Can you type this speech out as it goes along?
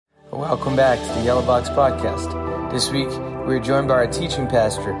Welcome back to the Yellow Box Podcast. This week, we are joined by our teaching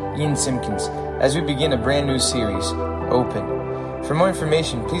pastor, Ian Simpkins, as we begin a brand new series, Open. For more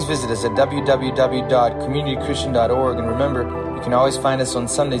information, please visit us at www.communitychristian.org, and remember, you can always find us on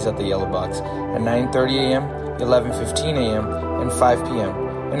Sundays at the Yellow Box at 9:30 a.m., 11:15 a.m., and 5 p.m.,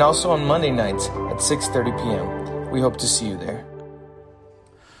 and also on Monday nights at 6:30 p.m. We hope to see you there.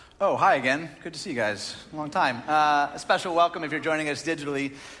 Oh, hi again. Good to see you guys. Long time. A special welcome if you're joining us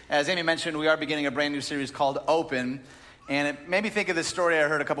digitally. As Amy mentioned, we are beginning a brand new series called Open. And it made me think of this story I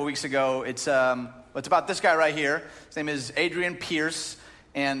heard a couple weeks ago. It's about this guy right here. His name is Adrian Pierce.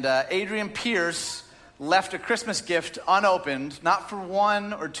 And Adrian Pierce left a Christmas gift unopened, not for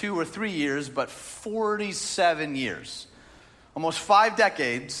 1 or 2 or 3 years, but 47 years. Almost 5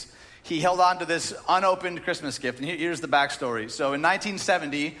 decades. He held on to this unopened Christmas gift. And here's the backstory. So in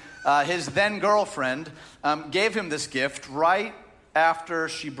 1970, his then girlfriend gave him this gift right after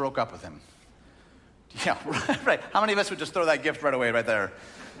she broke up with him. Yeah, right. How many of us would just throw that gift right away right there?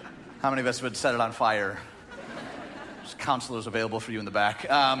 How many of us would set it on fire? There's counselors available for you in the back.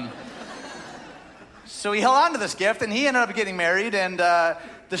 So he held on to this gift, and he ended up getting married, and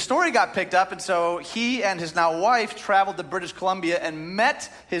the story got picked up, and so he and his now wife traveled to British Columbia and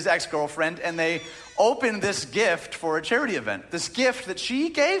met his ex-girlfriend, and they opened this gift for a charity event. This gift that she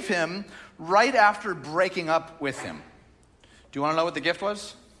gave him right after breaking up with him. Do you want to know what the gift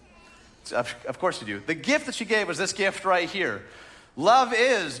was? Of course you do. The gift that she gave was this gift right here. Love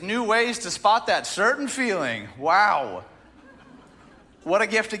is new ways to spot that certain feeling. Wow. What a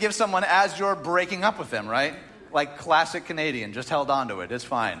gift to give someone as you're breaking up with them, right? Like classic Canadian, just held on to it. It's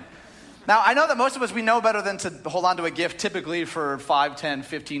fine. Now, I know that most of us, we know better than to hold on to a gift typically for 5, 10,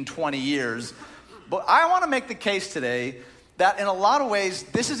 15, 20 years. But I want to make the case today that in a lot of ways,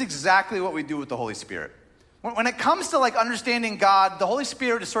 this is exactly what we do with the Holy Spirit. When it comes to like understanding God, the Holy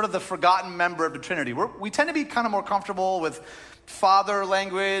Spirit is sort of the forgotten member of the Trinity. We tend to be kind of more comfortable with Father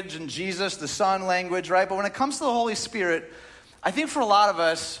language and Jesus, the Son language, right? But when it comes to the Holy Spirit, I think for a lot of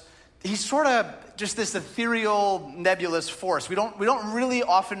us, he's sort of just this ethereal, nebulous force. We don't really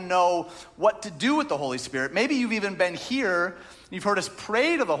often know what to do with the Holy Spirit. Maybe you've even been here, you've heard us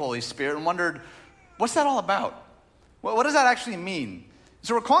pray to the Holy Spirit and wondered, what's that all about? What does that actually mean?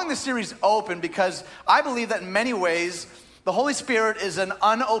 So we're calling this series Open because I believe that in many ways, the Holy Spirit is an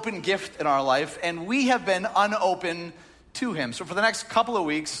unopened gift in our life, and we have been unopened to him. So for the next couple of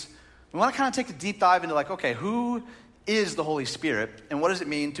weeks, we want to kind of take a deep dive into like, okay, who is the Holy Spirit, and what does it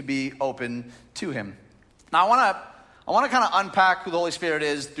mean to be open to him? Now, I want to kind of unpack who the Holy Spirit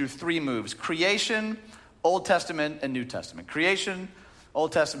is through 3 moves: creation, Old Testament, and New Testament. Creation,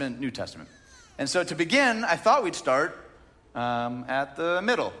 Old Testament, New Testament. And so to begin, I thought we'd start at the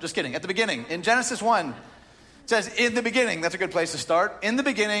middle. Just kidding, at the beginning. In Genesis 1, it says, in the beginning, that's a good place to start. In the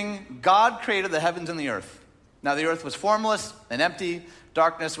beginning, God created the heavens and the earth. Now the earth was formless and empty.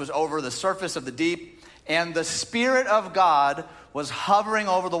 Darkness was over the surface of the deep. And the Spirit of God was hovering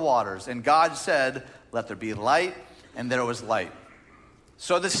over the waters. And God said, let there be light, and there was light.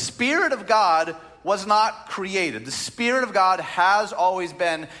 So the Spirit of God was not created. The Spirit of God has always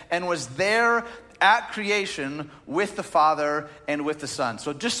been and was there at creation with the Father and with the Son.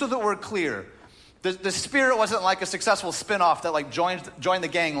 So just so that we're clear, the Spirit wasn't like a successful spin-off that like joined the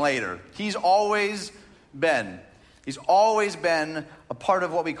gang later. He's always been. He's always been a part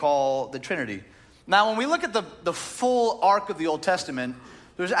of what we call the Trinity. Now, when we look at the full arc of the Old Testament,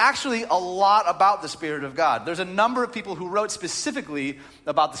 there's actually a lot about the Spirit of God. There's a number of people who wrote specifically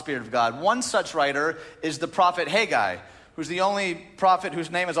about the Spirit of God. One such writer is the prophet Haggai, who's the only prophet whose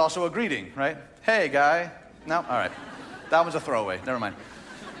name is also a greeting, right? Hey, guy. No? All right. That was a throwaway. Never mind.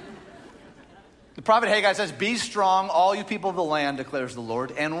 The prophet Haggai says, be strong, all you people of the land, declares the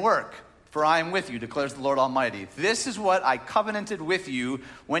Lord, and work. For I am with you, declares the Lord Almighty. This is what I covenanted with you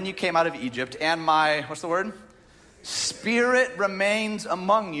when you came out of Egypt, and my, what's the word? Spirit remains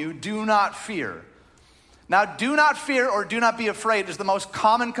among you. Do not fear. Now, do not fear or do not be afraid is the most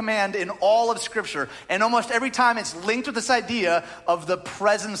common command in all of Scripture. And almost every time it's linked with this idea of the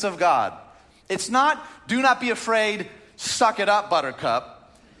presence of God. It's not, do not be afraid, suck it up, buttercup.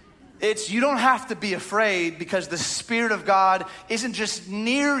 It's, you don't have to be afraid because the Spirit of God isn't just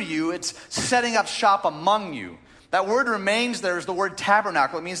near you, it's setting up shop among you. That word remains there is the word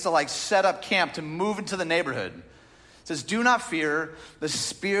tabernacle. It means to like set up camp, to move into the neighborhood. It says, do not fear, the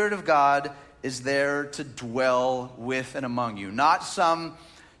Spirit of God is there to dwell with and among you. Not some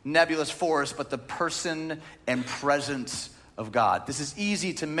nebulous force, but the person and presence of God. This is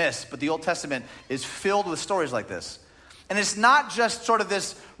easy to miss, but the Old Testament is filled with stories like this. And it's not just sort of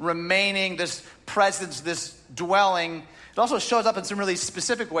this remaining, this presence, this dwelling It also shows up in some really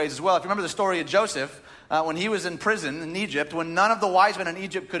specific ways as well. If you remember the story of Joseph, when he was in prison in Egypt, when none of the wise men in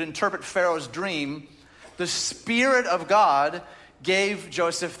Egypt could interpret Pharaoh's dream, the Spirit of God gave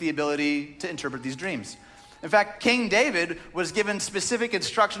Joseph the ability to interpret these dreams. In fact, King David was given specific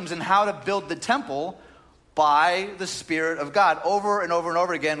instructions on how to build the temple by the Spirit of God. Over and over and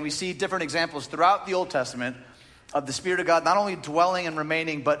over again, we see different examples throughout the Old Testament of the Spirit of God not only dwelling and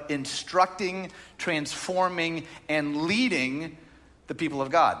remaining, but instructing, transforming, and leading the people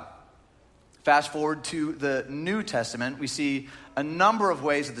of God. Fast forward to the New Testament, we see a number of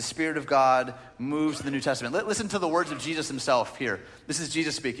ways that the Spirit of God moves in the New Testament. Listen to the words of Jesus himself here. This is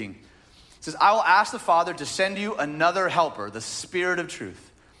Jesus speaking. He says, I will ask the Father to send you another helper, the Spirit of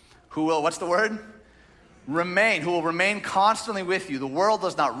truth, who will, what's the word? Remain, who will remain constantly with you. The world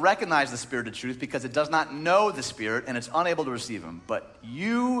does not recognize the Spirit of truth because it does not know the Spirit and it's unable to receive him. But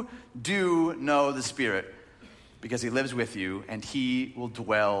you do know the Spirit because he lives with you and he will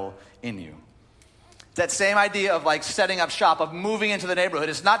dwell in you. That same idea of like setting up shop, of moving into the neighborhood.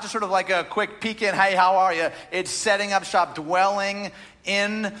 It's not just sort of like a quick peek in, hey, how are you? It's setting up shop, dwelling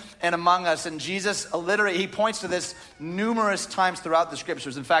in and among us. And Jesus literally, he points to this numerous times throughout the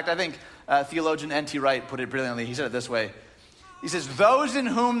scriptures. In fact, I think theologian N.T. Wright put it brilliantly. He said it this way. He says, those in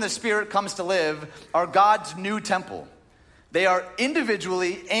whom the Spirit comes to live are God's new temple. They are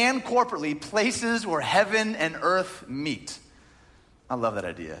individually and corporately places where heaven and earth meet. I love that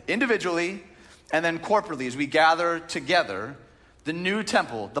idea. Individually and then corporately, as we gather together, the new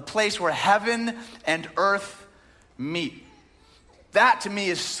temple, the place where heaven and earth meet. That to me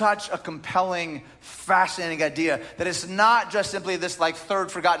is such a compelling, fascinating idea that it's not just simply this like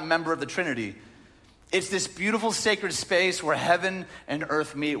third forgotten member of the Trinity. It's this beautiful sacred space where heaven and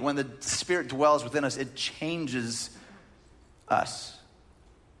earth meet. When the Spirit dwells within us, it changes us,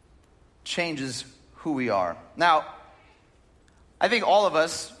 changes who we are. Now, I think all of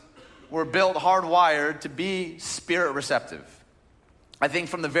us were built hardwired to be Spirit receptive. I think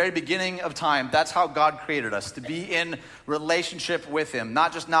from the very beginning of time, that's how God created us, to be in relationship with him,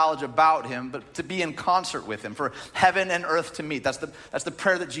 not just knowledge about him, but to be in concert with him, for heaven and earth to meet. That's the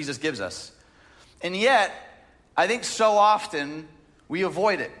prayer that Jesus gives us. And yet, I think so often we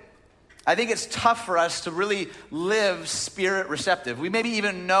avoid it. I think it's tough for us to really live Spirit receptive. We maybe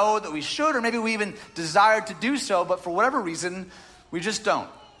even know that we should, or maybe we even desire to do so, but for whatever reason, we just don't.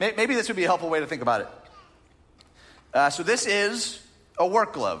 Maybe this would be a helpful way to think about it. So this is a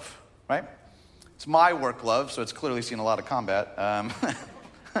work glove, right? It's my work glove, so it's clearly seen a lot of combat. And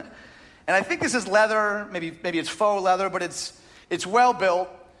I think this is leather, maybe it's faux leather, but it's well built.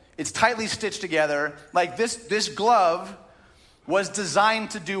 It's tightly stitched together. Like this glove was designed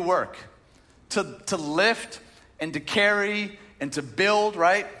to do work, to lift and to carry and to build,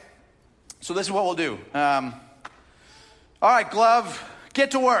 right? So this is what we'll do. All right, glove.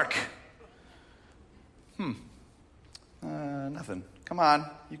 Get to work. Nothing. Come on,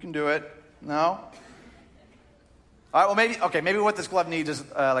 you can do it. No? All right, well maybe what this glove needs is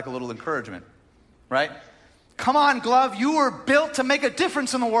like a little encouragement, right? Come on, glove, you were built to make a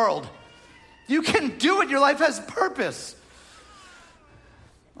difference in the world. You can do it, your life has purpose.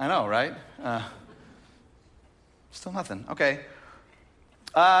 I know, right? Still nothing, okay.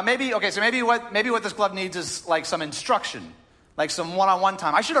 Maybe what this glove needs is like some instruction. Like some one-on-one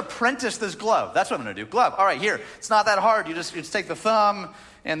time. I should apprentice this glove. That's what I'm going to do. Glove. All right, here. It's not that hard. You just take the thumb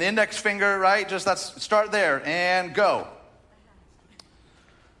and the index finger, right? Just let's start there and go.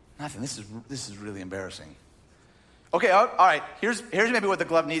 Nothing. This is really embarrassing. Okay, all right. Here's maybe what the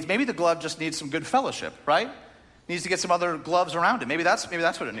glove needs. Maybe the glove just needs some good fellowship, right? Needs to get some other gloves around it. Maybe that's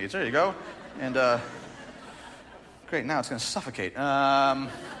what it needs. There you go. And great. Now it's going to suffocate.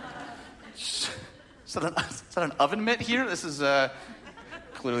 Is that an oven mitt here? This is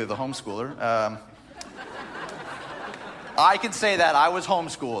clearly the homeschooler. I can say that. I was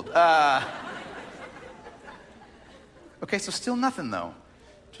homeschooled. Okay, so still nothing, though.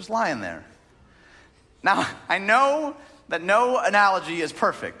 Just lying there. Now, I know that no analogy is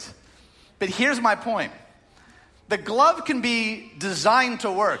perfect, but here's my point. The glove can be designed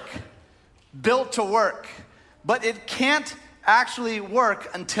to work, built to work, but it can't actually work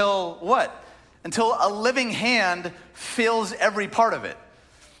until what? Until a living hand fills every part of it.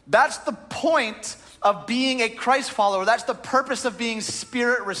 That's the point of being a Christ follower. That's the purpose of being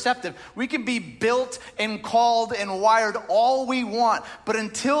Spirit receptive. We can be built and called and wired all we want, but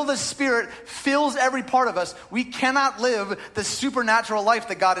until the Spirit fills every part of us, we cannot live the supernatural life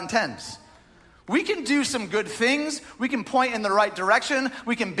that God intends. We can do some good things. We can point in the right direction.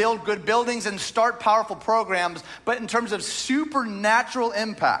 We can build good buildings and start powerful programs, but in terms of supernatural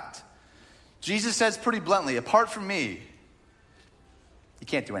impact, Jesus says pretty bluntly, apart from me, you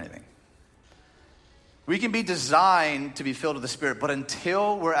can't do anything. We can be designed to be filled with the Spirit, but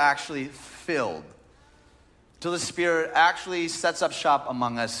until we're actually filled, until the Spirit actually sets up shop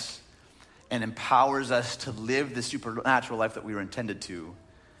among us and empowers us to live the supernatural life that we were intended to,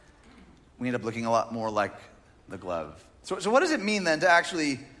 we end up looking a lot more like the glove. So what does it mean then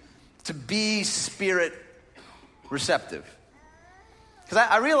to be Spirit receptive? Because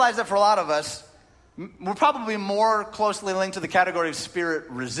I realize that for a lot of us, we're probably more closely linked to the category of Spirit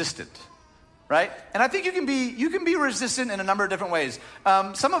resistant, right? And I think you can be resistant in a number of different ways.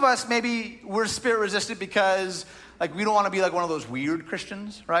 Some of us, maybe we're Spirit resistant because we don't want to be like one of those weird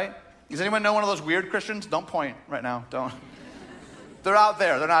Christians, right? Does anyone know one of those weird Christians? Don't point right now. Don't. They're out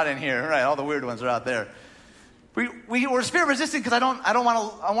there. They're not in here, right? All the weird ones are out there. We're Spirit resistant because I want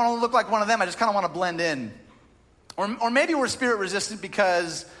to look like one of them. I just kind of want to blend in. Or maybe we're Spirit resistant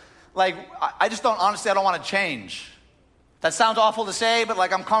because I just don't want to change. That sounds awful to say, but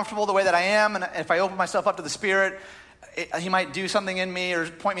I'm comfortable the way that I am, and if I open myself up to the Spirit, he might do something in me or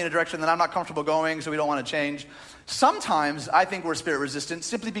point me in a direction that I'm not comfortable going, so we don't want to change. Sometimes I think we're Spirit resistant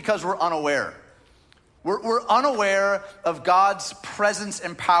simply because we're unaware. We're unaware of God's presence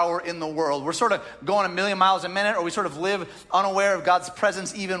and power in the world. We're sort of going a million miles a minute, or we sort of live unaware of God's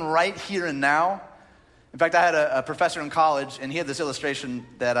presence even right here and now. In fact, I had a professor in college, and he had this illustration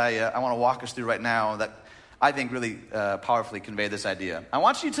that I want to walk us through right now that I think really powerfully conveyed this idea. I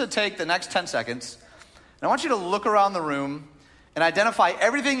want you to take the next 10 seconds, and I want you to look around the room and identify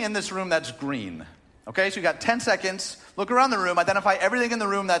everything in this room that's green. Okay, so you got 10 seconds. Look around the room, identify everything in the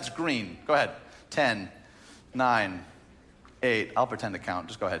room that's green. Go ahead. 10, 9, 8. I'll pretend to count.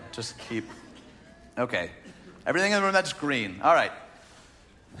 Just go ahead. Just keep. Okay. Everything in the room that's green. All right.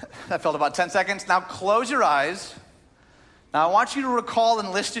 That felt about 10 seconds. Now close your eyes. Now I want you to recall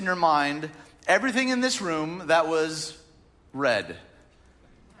and list in your mind everything in this room that was red.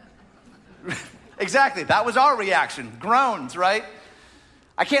 Exactly. That was our reaction. Groans, right?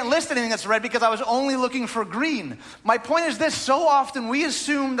 I can't list anything that's red because I was only looking for green. My point is this: so often we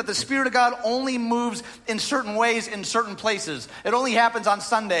assume that the Spirit of God only moves in certain ways in certain places. It only happens on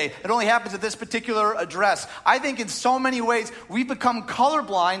Sunday. It only happens at this particular address. I think in so many ways we've become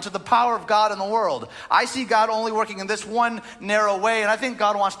colorblind to the power of God in the world. I see God only working in this one narrow way, and I think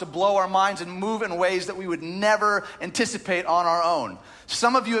God wants to blow our minds and move in ways that we would never anticipate on our own.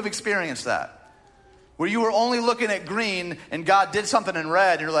 Some of you have experienced that, where you were only looking at green and God did something in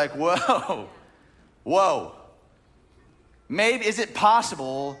red, and you're like, whoa. Maybe, is it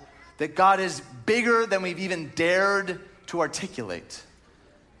possible that God is bigger than we've even dared to articulate?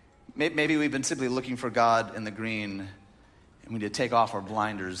 Maybe we've been simply looking for God in the green, and we need to take off our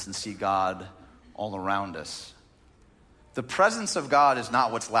blinders and see God all around us. The presence of God is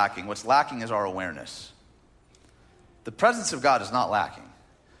not what's lacking. What's lacking is our awareness. The presence of God is not lacking.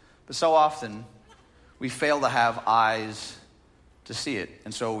 But so often, we fail to have eyes to see it,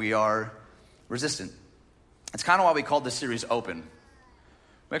 and so we are resistant. It's kind of why we called this series Open.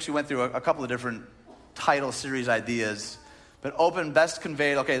 We actually went through a couple of different title series ideas, but open best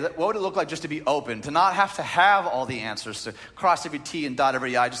conveyed, what would it look like just to be open? To not have to have all the answers, to cross every T and dot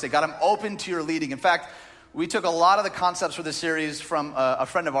every I, just say, God, I'm open to your leading. In fact, we took a lot of the concepts for this series from a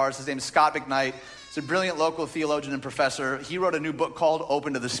friend of ours. His name is Scott McKnight. He's a brilliant local theologian and professor. He wrote a new book called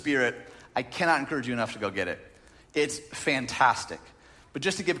Open to the Spirit. I cannot encourage you enough to go get it. It's fantastic. But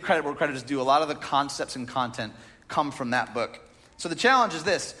just to give credit where credit is due, a lot of the concepts and content come from that book. So the challenge is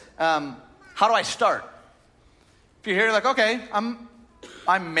this. How do I start? If you're here, okay,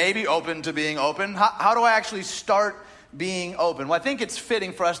 I'm maybe open to being open. How do I actually start being open? Well, I think it's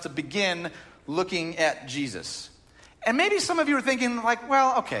fitting for us to begin looking at Jesus. And maybe some of you are thinking,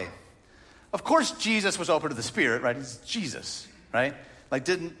 okay, of course Jesus was open to the Spirit, right? He's Jesus, right?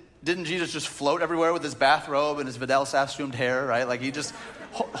 Didn't Jesus just float everywhere with his bathrobe and his Vidal Sassoon hair, right? He just,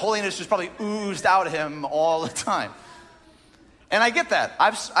 holiness just probably oozed out of him all the time. And I get that.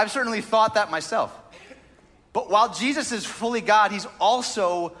 I've certainly thought that myself. But while Jesus is fully God, he's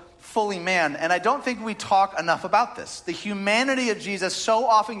also fully man. And I don't think we talk enough about this. The humanity of Jesus so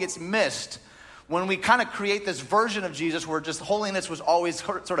often gets missed when we kind of create this version of Jesus where just holiness was always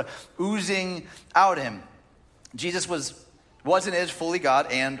sort of oozing out of him. Jesus was and is fully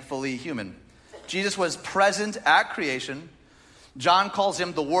God and fully human. Jesus was present at creation. John calls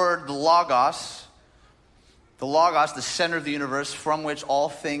him the Word, the Logos, the center of the universe from which all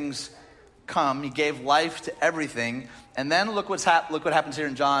things come. He gave life to everything. And then look what happens here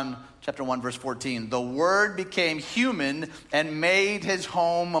in John chapter 1, verse 14. The Word became human and made his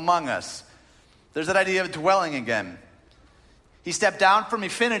home among us. There's that idea of dwelling again. He stepped down from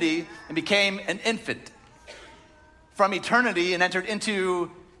infinity and became an infant. from eternity and entered into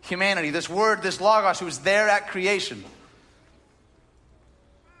humanity. This Word, this Logos, who was there at creation,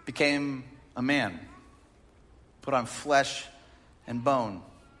 became a man, put on flesh and bone.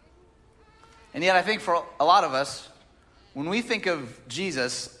 And yet I think for a lot of us, when we think of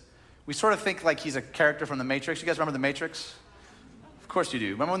Jesus, we sort of think like he's a character from The Matrix. You guys remember The Matrix? Of course you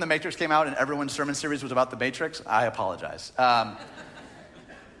do. Remember when The Matrix came out and everyone's sermon series was about The Matrix? I apologize. But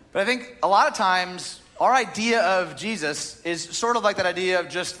I think a lot of times our idea of Jesus is sort of like that idea of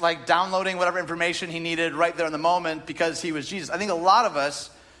just like downloading whatever information he needed right there in the moment because he was Jesus. I think a lot of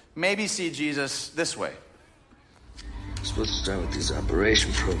us maybe see Jesus this way. I'm supposed to start with these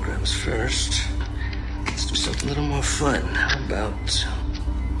operation programs first. Let's do something a little more fun. How about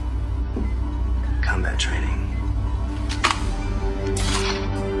combat training?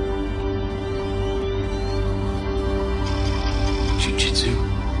 Jiu-jitsu.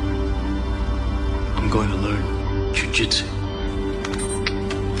 I'm going to learn jiu-jitsu.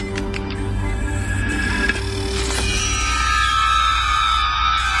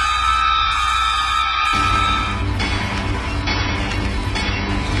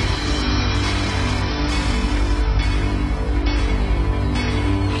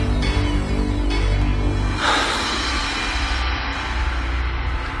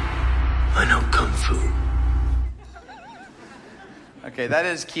 Okay, that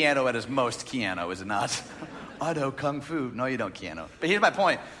is Keanu at his most Keanu, is it not? I know Kung Fu. No, you don't, Keanu. But here's my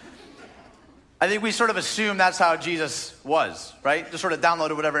point. I think we sort of assume that's how Jesus was, right? Just sort of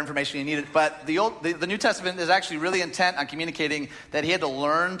downloaded whatever information he needed. But the New Testament is actually really intent on communicating that he had to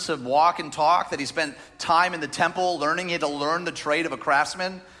learn to walk and talk, that he spent time in the temple learning. He had to learn the trade of a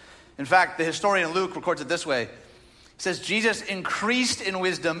craftsman. In fact, the historian Luke records it this way. He says, Jesus increased in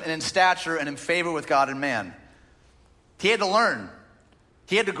wisdom and in stature and in favor with God and man. He had to learn.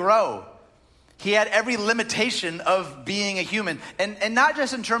 He had to grow. He had every limitation of being a human. And not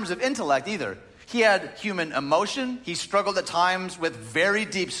just in terms of intellect either. He had human emotion. He struggled at times with very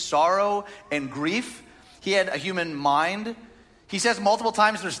deep sorrow and grief. He had a human mind. He says multiple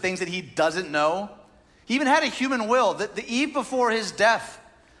times there's things that he doesn't know. He even had a human will. The eve before his death,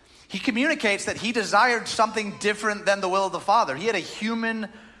 he communicates that he desired something different than the will of the Father. He had a human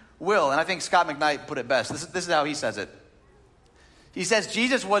will. And I think Scott McKnight put it best. This is how he says it. He says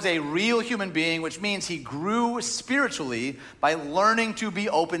Jesus was a real human being, which means he grew spiritually by learning to be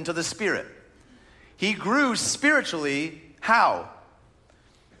open to the Spirit. He grew spiritually, how?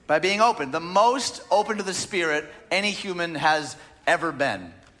 By being open. The most open to the Spirit any human has ever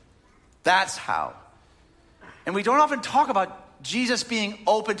been. That's how. And we don't often talk about Jesus being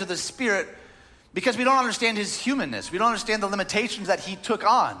open to the Spirit because we don't understand his humanness. We don't understand the limitations that he took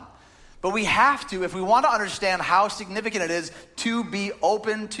on. But we have to, if we want to understand how significant it is to be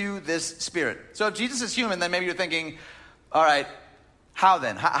open to this Spirit. So if Jesus is human, then maybe you're thinking, all right, how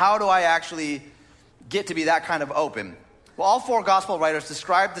then? How do I actually get to be that kind of open? Well, all four gospel writers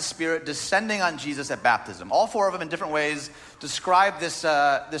describe the Spirit descending on Jesus at baptism. All four of them in different ways describe this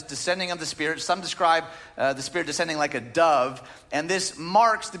descending of the Spirit. Some describe the Spirit descending like a dove, and this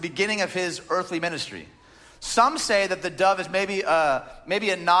marks the beginning of his earthly ministry. Some say that the dove is maybe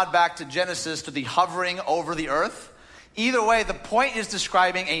a nod back to Genesis, to the hovering over the earth. Either way, the point is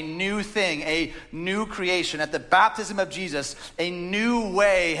describing a new thing, a new creation. At the baptism of Jesus, a new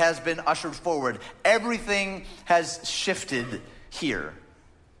way has been ushered forward. Everything has shifted here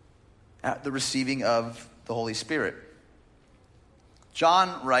at the receiving of the Holy Spirit.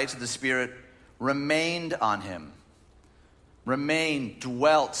 John writes that the Spirit remained on him. Remained,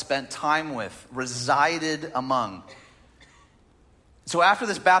 dwelt, spent time with, resided among. So after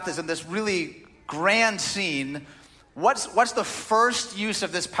this baptism, this really grand scene, what's the first use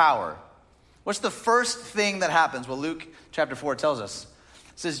of this power? What's the first thing that happens? Well, Luke chapter 4 tells us.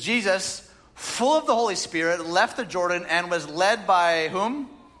 It says, Jesus, full of the Holy Spirit, left the Jordan and was led by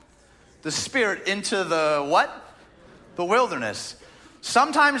whom? The Spirit into the what? The wilderness.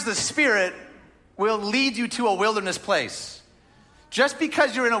 Sometimes the Spirit will lead you to a wilderness place. Just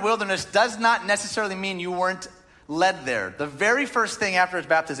because you're in a wilderness does not necessarily mean you weren't led there. The very first thing after his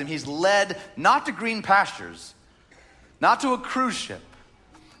baptism, he's led not to green pastures, not to a cruise ship,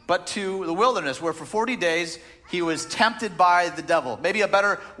 but to the wilderness where for 40 days he was tempted by the devil. Maybe a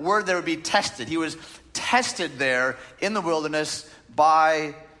better word there would be tested. He was tested there in the wilderness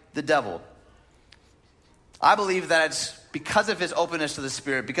by the devil. I believe that it's because of his openness to the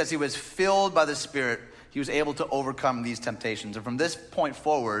Spirit, because he was filled by the Spirit, he was able to overcome these temptations. And from this point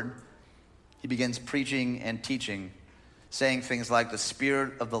forward, he begins preaching and teaching, saying things like, the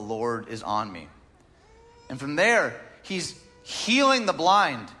Spirit of the Lord is on me. And from there, he's healing the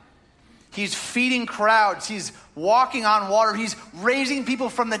blind. He's feeding crowds. He's walking on water. He's raising people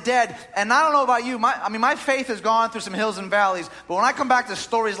from the dead. And I don't know about you, my faith has gone through some hills and valleys, but when I come back to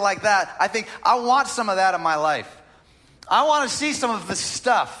stories like that, I think I want some of that in my life. I want to see some of the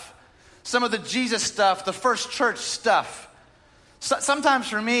stuff, some of the Jesus stuff, the first church stuff. Sometimes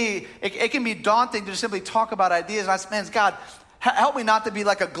for me, it can be daunting to simply talk about ideas. And I say, man, God, help me not to be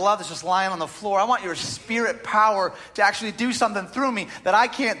like a glove that's just lying on the floor. I want your Spirit power to actually do something through me that I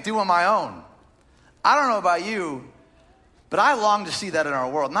can't do on my own. I don't know about you, but I long to see that in our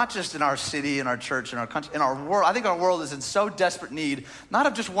world, not just in our city, in our church, in our country, in our world. I think our world is in so desperate need, not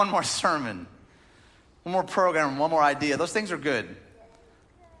of just one more sermon, one more program, one more idea. Those things are good.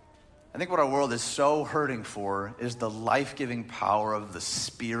 I think what our world is so hurting for is the life-giving power of the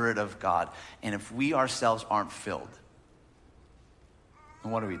Spirit of God. And if we ourselves aren't filled,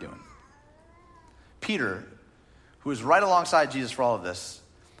 then what are we doing? Peter, who is right alongside Jesus for all of this,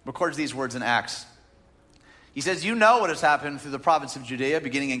 records these words in Acts. He says, you know what has happened through the province of Judea,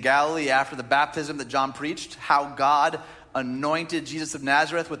 beginning in Galilee after the baptism that John preached, how God anointed Jesus of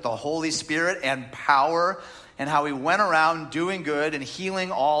Nazareth with the Holy Spirit and power, and how he went around doing good and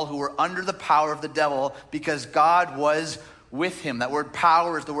healing all who were under the power of the devil because God was with him. That word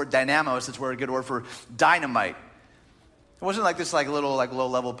power is the word dynamos. It's a good word for dynamite. It wasn't like this little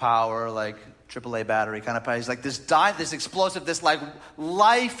low-level power, like AAA battery kind of power. It's like this explosive, this like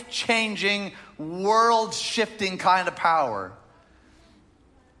life-changing, world-shifting kind of power.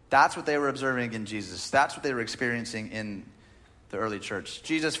 That's what they were observing in Jesus. That's what they were experiencing in the early church.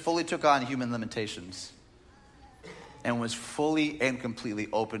 Jesus fully took on human limitations and was fully and completely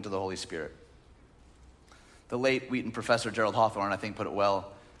open to the Holy Spirit. The late Wheaton professor Gerald Hawthorne, I think, put it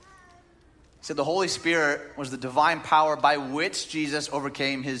well. He said the Holy Spirit was the divine power by which Jesus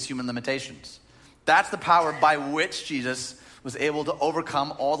overcame his human limitations. That's the power by which Jesus was able to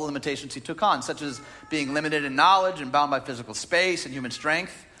overcome all the limitations he took on, such as being limited in knowledge and bound by physical space and human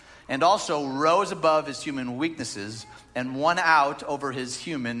strength, and also rose above his human weaknesses and won out over his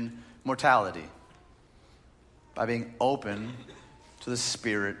human mortality by being open to the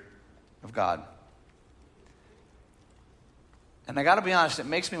Spirit of God. And I got to be honest, it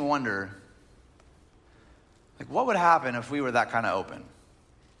makes me wonder, what would happen if we were that kind of open?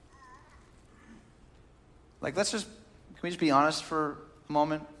 Can we just be honest for a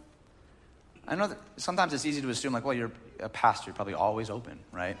moment? I know that sometimes it's easy to assume, you're a pastor, you're probably always open,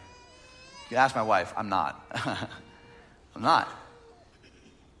 right? You ask my wife, I'm not. I'm not.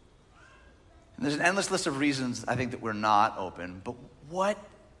 And there's an endless list of reasons I think that we're not open, but what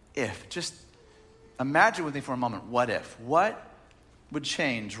if? Just imagine with me for a moment, what if? What would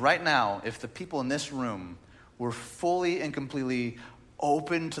change right now if the people in this room were fully and completely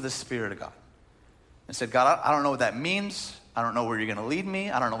open to the Spirit of God? And said, God, I don't know what that means. I don't know where you're going to lead me.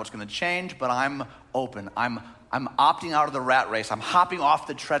 I don't know what's going to change, but I'm open. I'm opting out of the rat race. I'm hopping off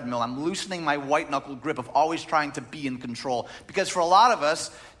the treadmill. I'm loosening my white-knuckle grip of always trying to be in control. Because for a lot of us,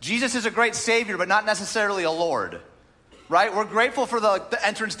 Jesus is a great Savior, but not necessarily a Lord. Right? We're grateful for the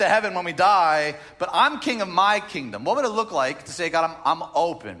entrance to heaven when we die, but I'm king of my kingdom. What would it look like to say, God, I'm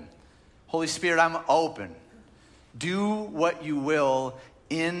open. Holy Spirit, I'm open. Do what you will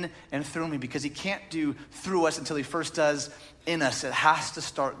in and through me, because he can't do through us until he first does in us. It has to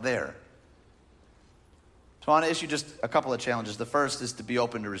start there. So I want to issue just a couple of challenges. The first is to be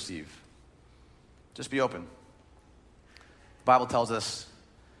open to receive. Just be open. The Bible tells us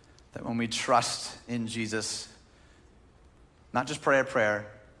that when we trust in Jesus, not just pray a prayer,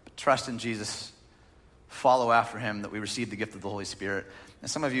 but trust in Jesus, follow after him, that we receive the gift of the Holy Spirit. And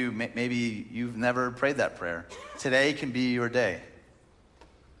some of you, maybe you've never prayed that prayer. Today can be your day.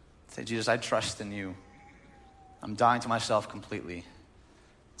 Say, Jesus, I trust in you. I'm dying to myself completely.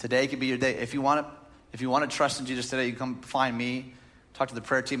 Today can be your day. If you want to trust in Jesus today, you come find me, talk to the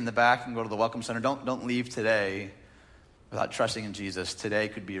prayer team in the back, and go to the Welcome Center. Don't leave today without trusting in Jesus. Today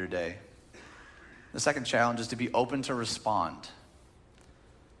could be your day. The second challenge is to be open to respond.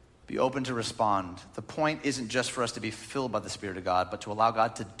 Be open to respond. The point isn't just for us to be filled by the Spirit of God, but to allow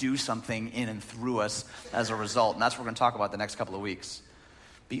God to do something in and through us as a result. And that's what we're going to talk about the next couple of weeks.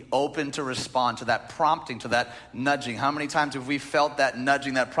 Be open to respond to that prompting, to that nudging. How many times have we felt that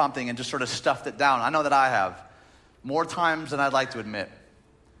nudging, that prompting, and just sort of stuffed it down? I know that I have. More times than I'd like to admit.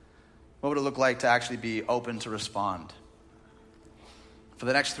 What would it look like to actually be open to respond? For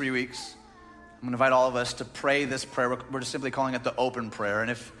the next 3 weeks, I'm going to invite all of us to pray this prayer. We're just simply calling it the open prayer. And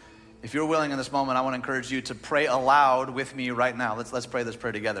if you're willing in this moment, I want to encourage you to pray aloud with me right now. Let's pray this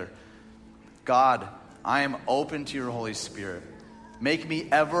prayer together. God, I am open to your Holy Spirit. Make me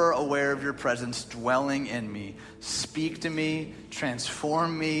ever aware of your presence dwelling in me. Speak to me,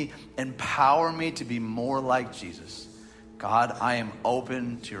 transform me, empower me to be more like Jesus. God, I am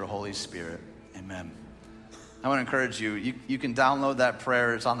open to your Holy Spirit. Amen. I want to encourage you. You can download that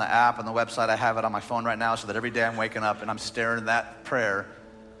prayer. It's on the app, on the website. I have it on my phone right now so that every day I'm waking up and I'm staring at that prayer.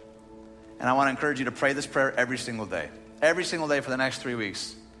 And I want to encourage you to pray this prayer every single day for the next 3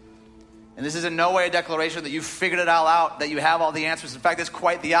 weeks. And this is in no way a declaration that you've figured it all out, that you have all the answers. In fact, it's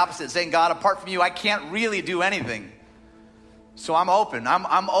quite the opposite. It's saying, God, apart from you, I can't really do anything. So I'm open.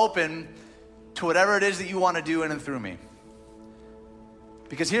 I'm open to whatever it is that you want to do in and through me.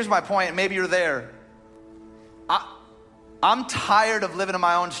 Because here's my point. Maybe you're there. I'm tired of living in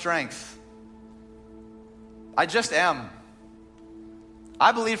my own strength. I just am.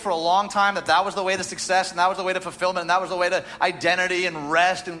 I believed for a long time that was the way to success, and that was the way to fulfillment, and that was the way to identity and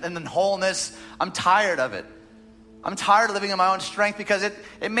rest and wholeness. I'm tired of it. I'm tired of living in my own strength because it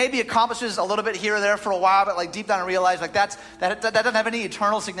maybe accomplishes a little bit here or there for a while, but like deep down I realize like that doesn't have any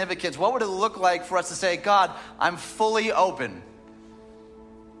eternal significance. What would it look like for us to say, God, I'm fully open?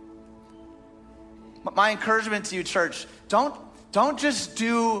 My encouragement to you, church, don't just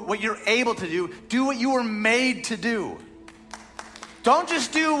do what you're able to do. Do what you were made to do. Don't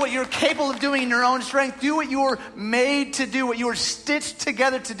just do what you're capable of doing in your own strength. Do what you were made to do, what you were stitched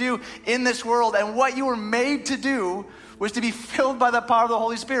together to do in this world. And what you were made to do was to be filled by the power of the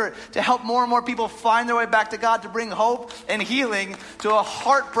Holy Spirit, to help more and more people find their way back to God, to bring hope and healing to a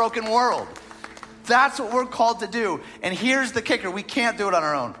heartbroken world. That's what we're called to do. And here's the kicker. We can't do it on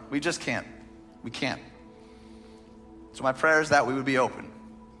our own. We just can't. We can't. So my prayer is that we would be open.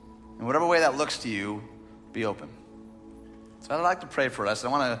 In whatever way that looks to you, be open. So I'd like to pray for us. I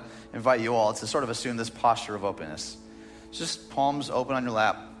want to invite you all to sort of assume this posture of openness. Just palms open on your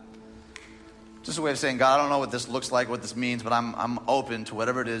lap. Just a way of saying, God, I don't know what this looks like, what this means, but I'm open to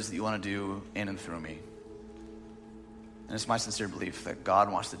whatever it is that you want to do in and through me. And it's my sincere belief that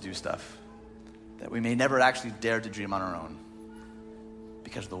God wants to do stuff that we may never actually dare to dream on our own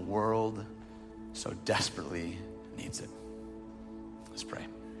because the world so desperately needs it. Let's pray.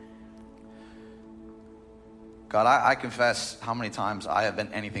 God, I confess how many times I have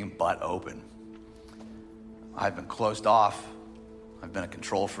been anything but open. I've been closed off. I've been a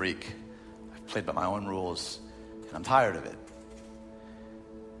control freak. I've played by my own rules, and I'm tired of it.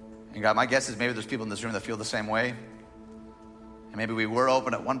 And God, my guess is maybe there's people in this room that feel the same way. And maybe we were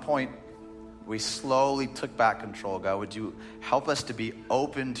open at one point. We slowly took back control. God, would you help us to be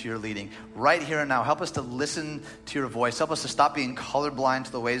open to your leading right here and now? Help us to listen to your voice. Help us to stop being colorblind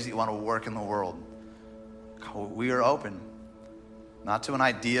to the ways that you want to work in the world. God, we are open, not to an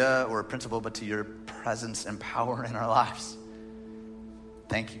idea or a principle, but to your presence and power in our lives.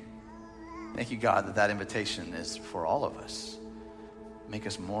 Thank you. Thank you, God, that invitation is for all of us. Make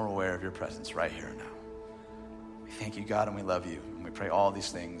us more aware of your presence right here and now. We thank you, God, and we love you. And we pray all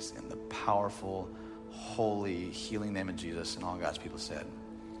these things in the powerful, holy, healing name of Jesus, and all God's people said.